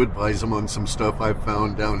able to advise them on some stuff I've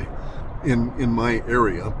found down in my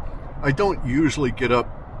area. I don't usually get up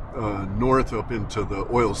north up into the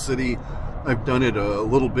oil city. I've done it a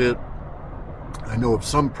little bit. I know of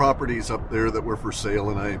some properties up there that were for sale,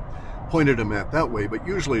 and I pointed them at that way, but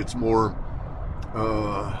usually it's more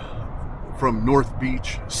from North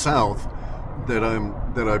Beach south that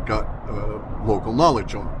I've got local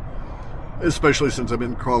knowledge on, especially since I've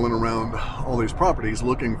been crawling around all these properties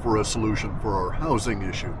looking for a solution for our housing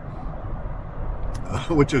issue.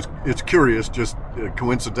 Which is, it's curious, just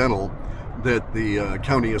coincidental that the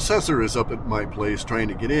county assessor is up at my place trying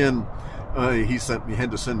to get in. He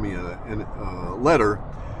had to send me a letter,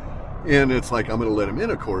 and it's like, I'm going to let him in,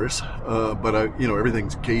 of course, but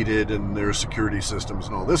everything's gated and there's security systems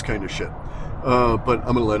and all this kind of shit. But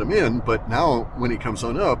I'm going to let him in. But now when he comes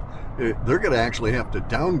on up, they're going to actually have to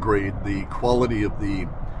downgrade the quality of the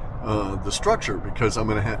structure, because I'm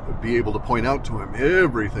going to be able to point out to him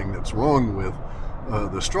everything that's wrong with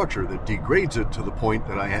the structure that degrades it to the point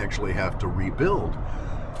that I actually have to rebuild.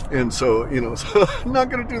 And so, so not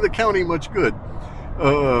going to do the county much good.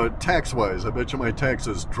 Tax-wise, I bet you my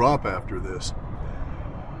taxes drop after this.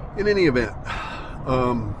 In any event,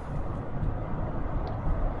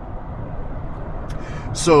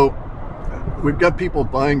 so we've got people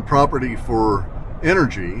buying property for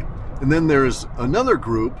energy, and then there's another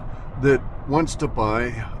group that wants to buy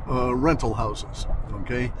rental houses,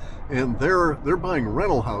 okay? And they're buying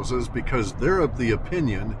rental houses because they're of the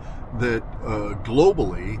opinion that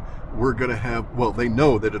globally we're going to have, well, they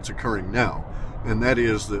know that it's occurring now, and that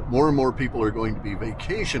is that more and more people are going to be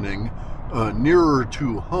vacationing nearer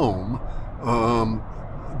to home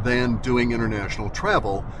than doing international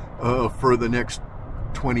travel for the next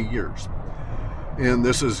 20 years. And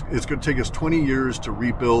it's going to take us 20 years to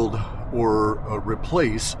rebuild or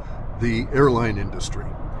replace the airline industry.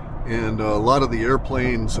 And a lot of the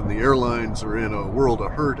airplanes and the airlines are in a world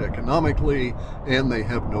of hurt economically, and they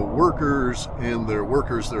have no workers, and their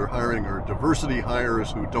workers they're hiring are diversity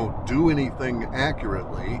hires who don't do anything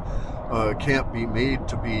accurately, can't be made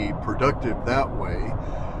to be productive that way.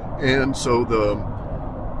 And so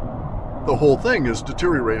the whole thing is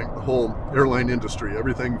deteriorating, the whole airline industry,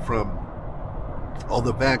 everything from all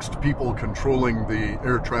the vaxxed people controlling the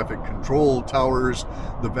air traffic control towers,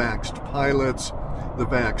 the vaxxed pilots, the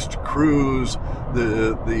vaxxed crews,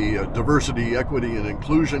 the diversity, equity, and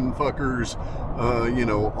inclusion fuckers,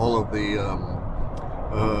 all of the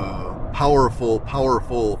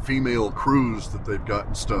powerful female crews that they've got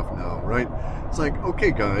and stuff now, right? It's like,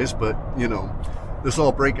 okay, guys, but, this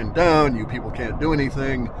all breaking down, you people can't do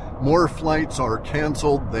anything. More flights are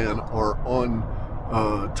canceled than are on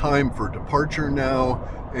time for departure now,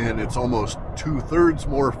 and it's almost 2/3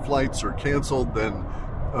 more flights are canceled than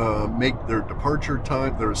make their departure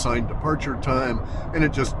time, their assigned departure time, and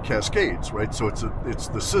it just cascades, right? So it's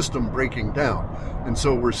the system breaking down, and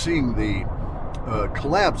so we're seeing the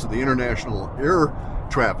collapse of the international air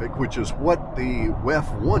traffic, which is what the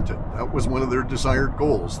WEF wanted. That was one of their desired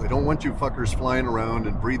goals. They don't want you fuckers flying around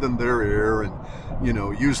and breathing their air and,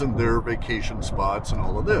 using their vacation spots and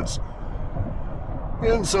all of this.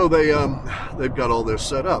 And so they've got all this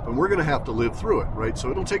set up, and we're going to have to live through it, right? So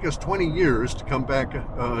it'll take us 20 years to come back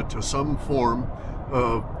to some form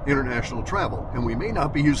of international travel, and we may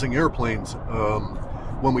not be using airplanes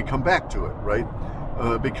when we come back to it, right?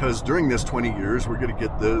 Because during this 20 years, we're going to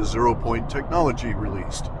get the zero-point technology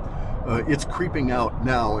released. It's creeping out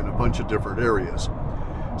now in a bunch of different areas.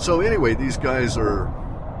 So anyway, these guys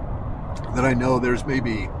that I know, there's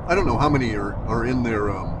maybe, I don't know how many are in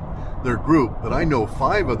their group, but I know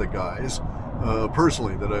 5 of the guys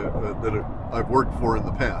personally that I've worked for in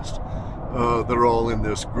the past that are all in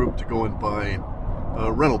this group to go and buy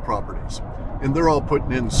rental properties, and they're all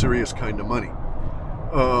putting in serious kind of money.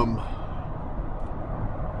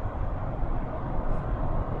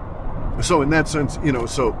 So in that sense,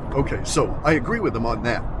 so I agree with them on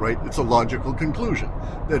that, right? It's a logical conclusion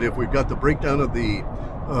that if we've got the breakdown of the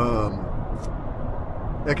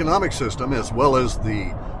economic system as well as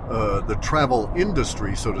the travel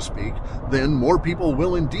industry, so to speak, then more people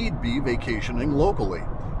will indeed be vacationing locally.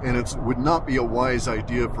 And it would not be a wise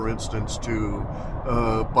idea, for instance, to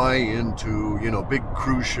buy into, big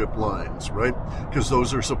cruise ship lines, right? Because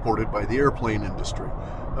those are supported by the airplane industry.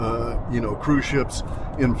 Cruise ships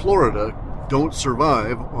in Florida don't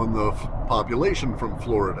survive on the population from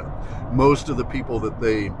Florida. Most of the people that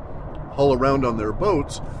they haul around on their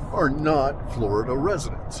boats are not Florida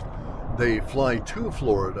residents. They fly to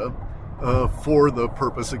Florida for the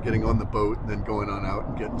purpose of getting on the boat and then going on out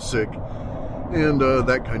and getting sick and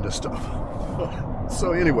that kind of stuff.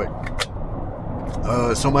 So anyway,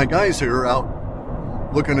 so my guys here are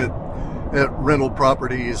out looking at rental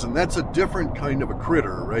properties, and that's a different kind of a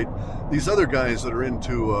critter, right? These other guys that are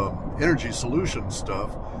into energy solution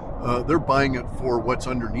stuff, they're buying it for what's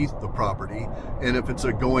underneath the property, and if it's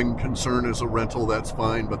a going concern as a rental, that's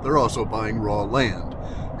fine, but they're also buying raw land,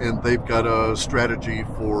 and they've got a strategy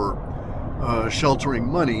for sheltering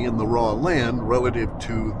money in the raw land relative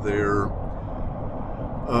to their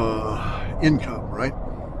income, right?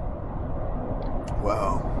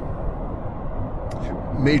 Wow.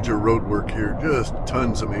 Major road work here, just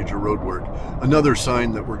tons of major road work. Another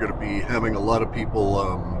sign that we're going to be having a lot of people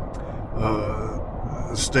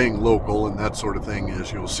staying local and that sort of thing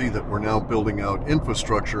is you'll see that we're now building out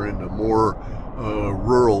infrastructure into more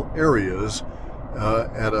rural areas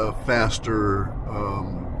at a faster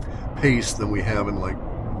pace than we have in like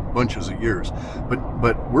bunches of years.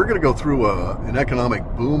 But we're going to go through an economic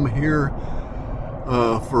boom here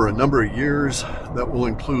for a number of years that will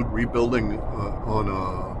include rebuilding on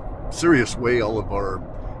a serious way all of our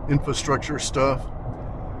infrastructure stuff,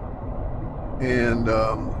 and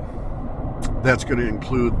that's going to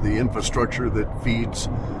include the infrastructure that feeds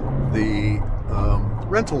the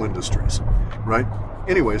rental industries, right?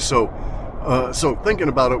 Anyway, so thinking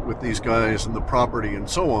about it with these guys and the property and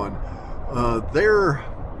so on,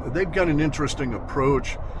 they've got an interesting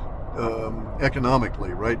approach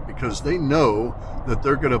economically, right? Because they know that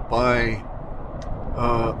they're going to buy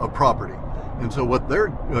a property. And so what they're,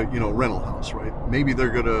 rental house, right? Maybe they're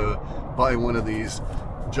going to buy one of these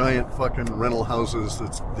giant fucking rental houses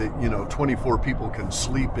that 24 people can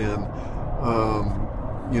sleep in.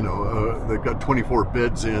 They've got 24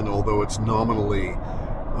 beds in, although it's nominally,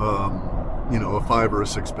 a 5 or a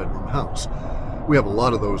 6 bedroom house. We have a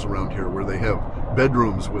lot of those around here where they have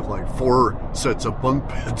bedrooms with like 4 sets of bunk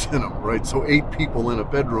beds in them, right? So 8 people in a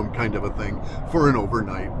bedroom kind of a thing for an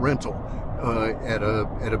overnight rental at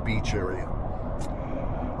a beach area.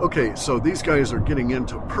 Okay, so these guys are getting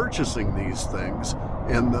into purchasing these things,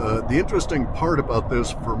 and the interesting part about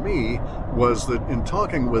this for me was that in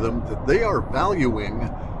talking with them, that they are valuing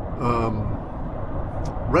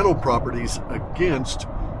rental properties against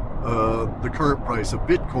the current price of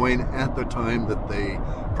Bitcoin at the time that they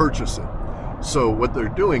purchase it. So what they're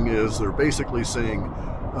doing is they're basically saying,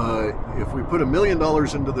 if we put $1 million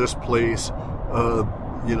into this place,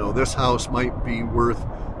 this house might be worth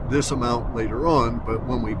this amount later on, but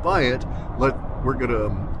when we buy it, we're gonna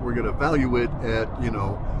value it at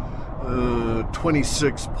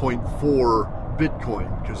 26.4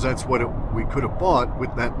 Bitcoin, because that's what we could have bought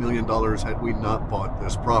with that $1 million had we not bought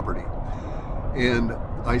this property. And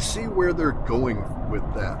I see where they're going with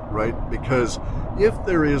that, right? Because if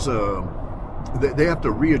there is they have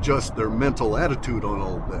to readjust their mental attitude on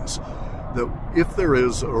all of this. That if there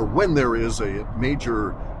is, or when there is a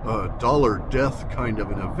major dollar death kind of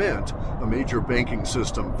an event, a major banking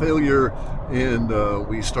system failure, and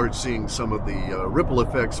we start seeing some of the ripple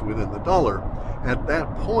effects within the dollar, at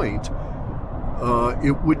that point,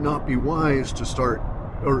 it would not be wise to start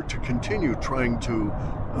or to continue trying to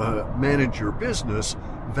manage your business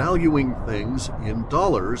valuing things in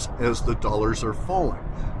dollars as the dollars are falling.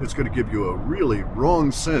 It's going to give you a really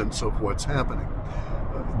wrong sense of what's happening.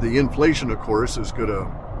 The inflation, of course, is going to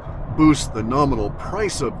boost the nominal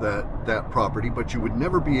price of that property, but you would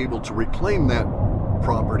never be able to reclaim that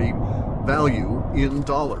property value in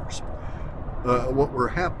dollars.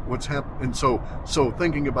 What's happened, and so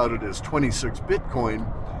thinking about it as 26 Bitcoin,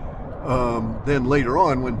 then later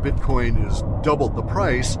on when Bitcoin is doubled the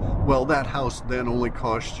price, well, that house then only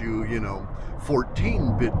costs you,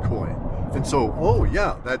 14 Bitcoin. And so, oh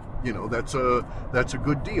yeah, that's a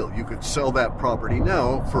good deal. You could sell that property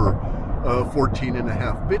now for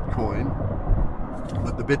 14.5 Bitcoin,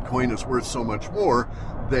 but the Bitcoin is worth so much more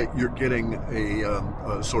that you're getting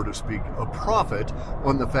a so to speak, a profit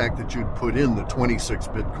on the fact that you'd put in the 26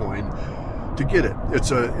 Bitcoin to get it.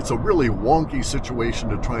 It's a really wonky situation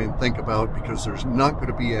to try and think about, because there's not going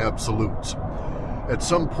to be absolutes. At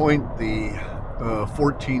some point, the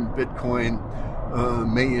 14 Bitcoin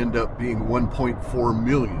may end up being 1.4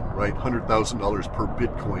 million, right? $100,000 per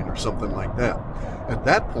Bitcoin or something like that. At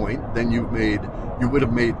that point, then you would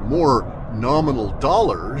have made more nominal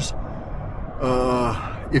dollars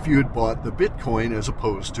if you had bought the Bitcoin as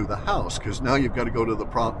opposed to the house, because now you've got to go to the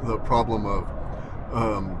problem of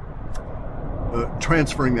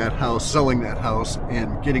transferring that house, selling that house,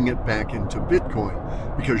 and getting it back into Bitcoin,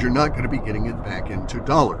 because you're not going to be getting it back into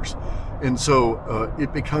dollars. And so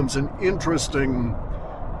it becomes an interesting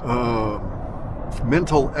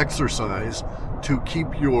mental exercise to keep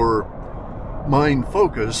your mind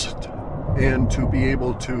focused and to be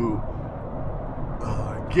able to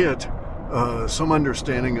get some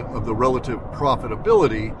understanding of the relative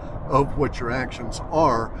profitability of what your actions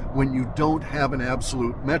are when you don't have an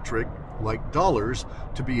absolute metric like dollars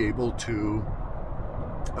to be able to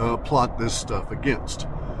plot this stuff against.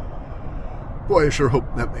 Boy, I sure hope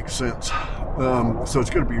that makes sense. So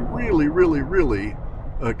it's going to be really, really, really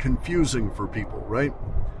confusing for people, right?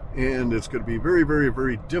 And it's going to be very, very,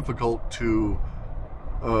 very difficult to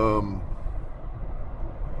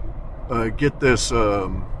get this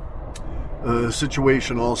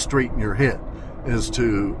situation all straight in your head as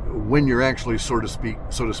to when you're actually, so to speak,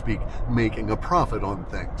 making a profit on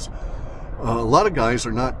things. A lot of guys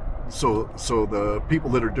are not. So the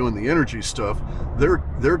people that are doing the energy stuff,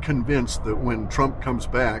 they're convinced that when Trump comes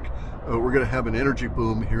back, we're going to have an energy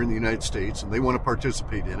boom here in the United States, and they want to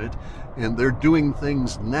participate in it. And they're doing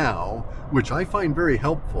things now, which I find very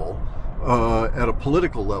helpful at a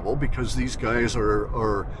political level, because these guys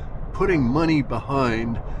are putting money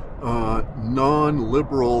behind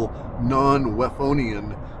non-liberal,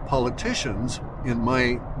 non-Wefonian politicians in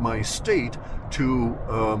my state to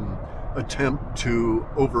attempt to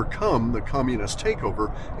overcome the communist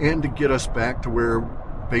takeover and to get us back to where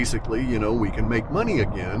basically, we can make money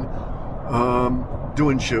again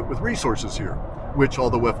doing shit with resources here, which all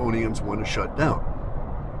the Wefonians want to shut down.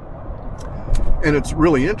 And it's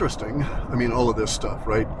really interesting. I mean, all of this stuff,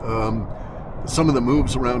 right? Some of the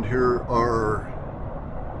moves around here are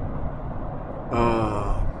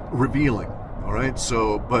revealing. All right,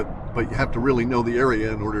 so but you have to really know the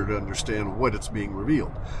area in order to understand what it's being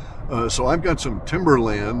revealed. So I've got some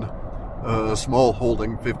timberland, small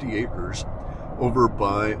holding, 50 acres,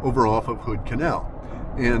 over off of Hood Canal.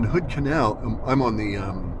 And Hood Canal, I'm on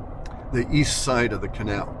the east side of the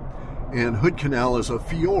canal. And Hood Canal is a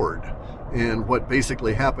fjord. And what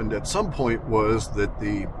basically happened at some point was that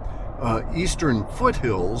the eastern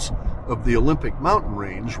foothills of the Olympic mountain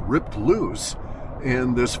range ripped loose,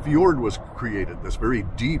 and this fjord was created, this very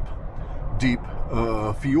deep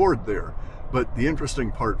fjord there. But the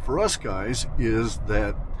interesting part for us guys is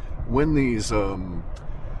that when these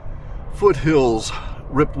foothills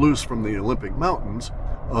ripped loose from the Olympic mountains,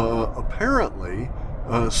 apparently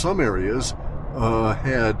some areas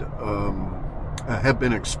have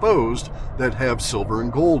been exposed that have silver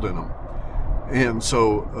and gold in them. And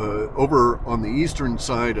so over on the eastern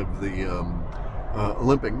side of the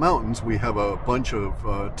Olympic Mountains, we have a bunch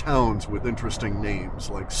of towns with interesting names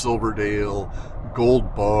like Silverdale,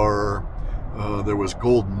 Gold Bar, there was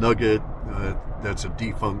Gold Nugget, that's a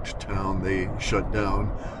defunct town, they shut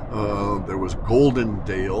down. There was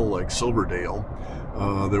Goldendale, like Silverdale.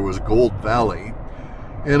 There was Gold Valley,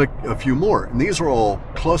 and a few more. And these are all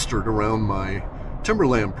clustered around my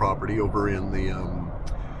timberland property over in the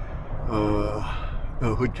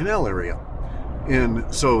Hood Canal area. And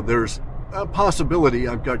so there's a possibility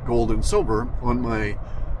I've got gold and silver on my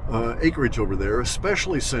acreage over there,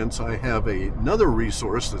 especially since I have another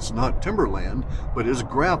resource that's not timberland, but is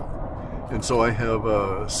gravel. And so I have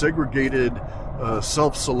a segregated,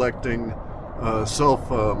 self-selecting,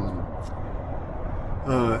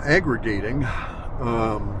 aggregating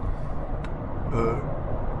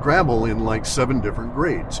gravel in like 7 different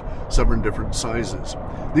grades, 7 different sizes.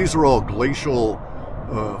 These are all glacial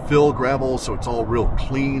fill gravel, so it's all real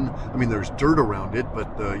clean. I mean, there's dirt around it, but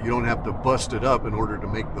you don't have to bust it up in order to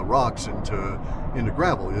make the rocks into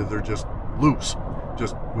gravel. They're just loose,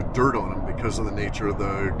 just with dirt on them because of the nature of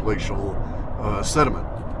the glacial sediment.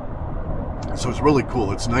 So it's really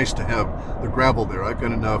cool. It's nice to have the gravel there. I've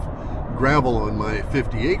got enough gravel on my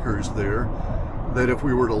 50 acres there that if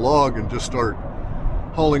we were to log and just start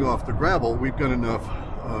hauling off the gravel, we've got enough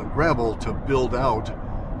gravel to build out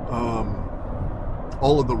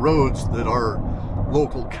all of the roads that our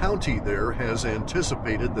local county there has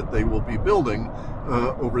anticipated that they will be building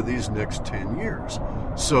over these next 10 years.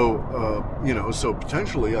 So, so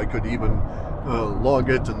potentially I could even log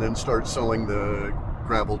it and then start selling the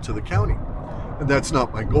gravel to the county. And that's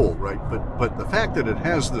not my goal, right? But the fact that it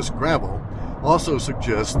has this gravel also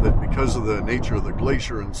suggests that because of the nature of the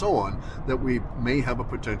glacier and so on, that we may have a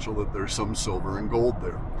potential that there's some silver and gold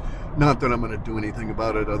there. Not that I'm going to do anything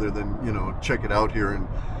about it other than, check it out here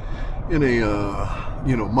in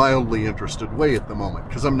a, mildly interested way at the moment,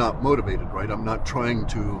 because I'm not motivated, right? I'm not trying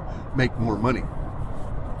to make more money,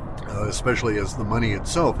 especially as the money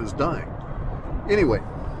itself is dying. Anyway,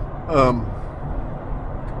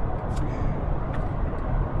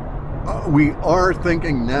 we are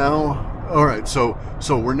thinking now. All right, so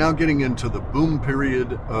we're now getting into the boom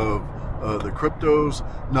period of the cryptos.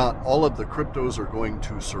 Not all of the cryptos are going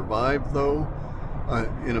to survive, though.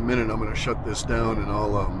 In a minute, I'm going to shut this down and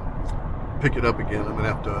I'll pick it up again. I'm going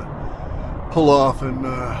to have to pull off and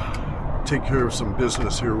take care of some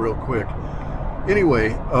business here real quick.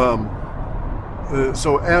 Anyway,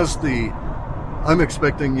 so I'm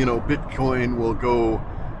expecting, Bitcoin will go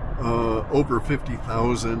over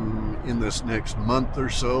 50,000 in this next month or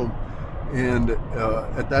so. And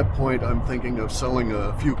at that point, I'm thinking of selling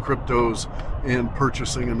a few cryptos and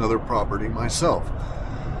purchasing another property myself.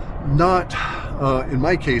 Not, in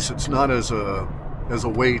my case, it's not as a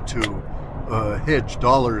way to hedge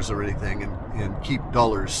dollars or anything and keep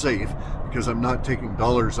dollars safe, because I'm not taking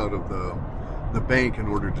dollars out of the bank in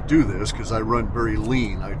order to do this, because I run very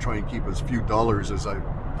lean. I try and keep as few dollars as I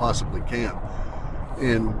possibly can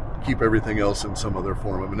and keep everything else in some other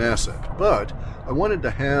form of an asset. But I wanted to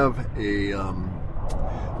have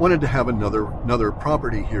another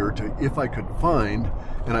property here to, if I could find,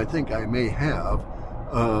 and I think I may have,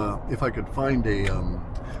 if I could find a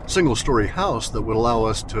single-story house that would allow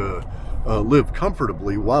us to live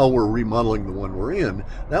comfortably while we're remodeling the one we're in.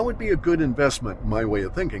 That would be a good investment in my way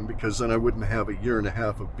of thinking, because then I wouldn't have a year and a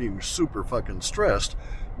half of being super fucking stressed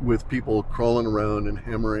with people crawling around and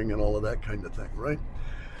hammering and all of that kind of thing, right?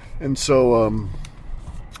 And so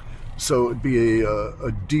it'd be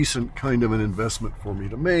a decent kind of an investment for me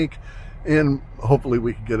to make, and hopefully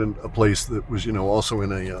we could get in a place that was, also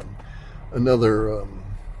in another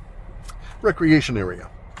recreation area.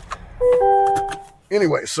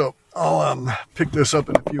 Anyway, so I'll pick this up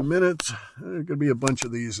in a few minutes. There's going to be a bunch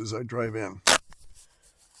of these as I drive in.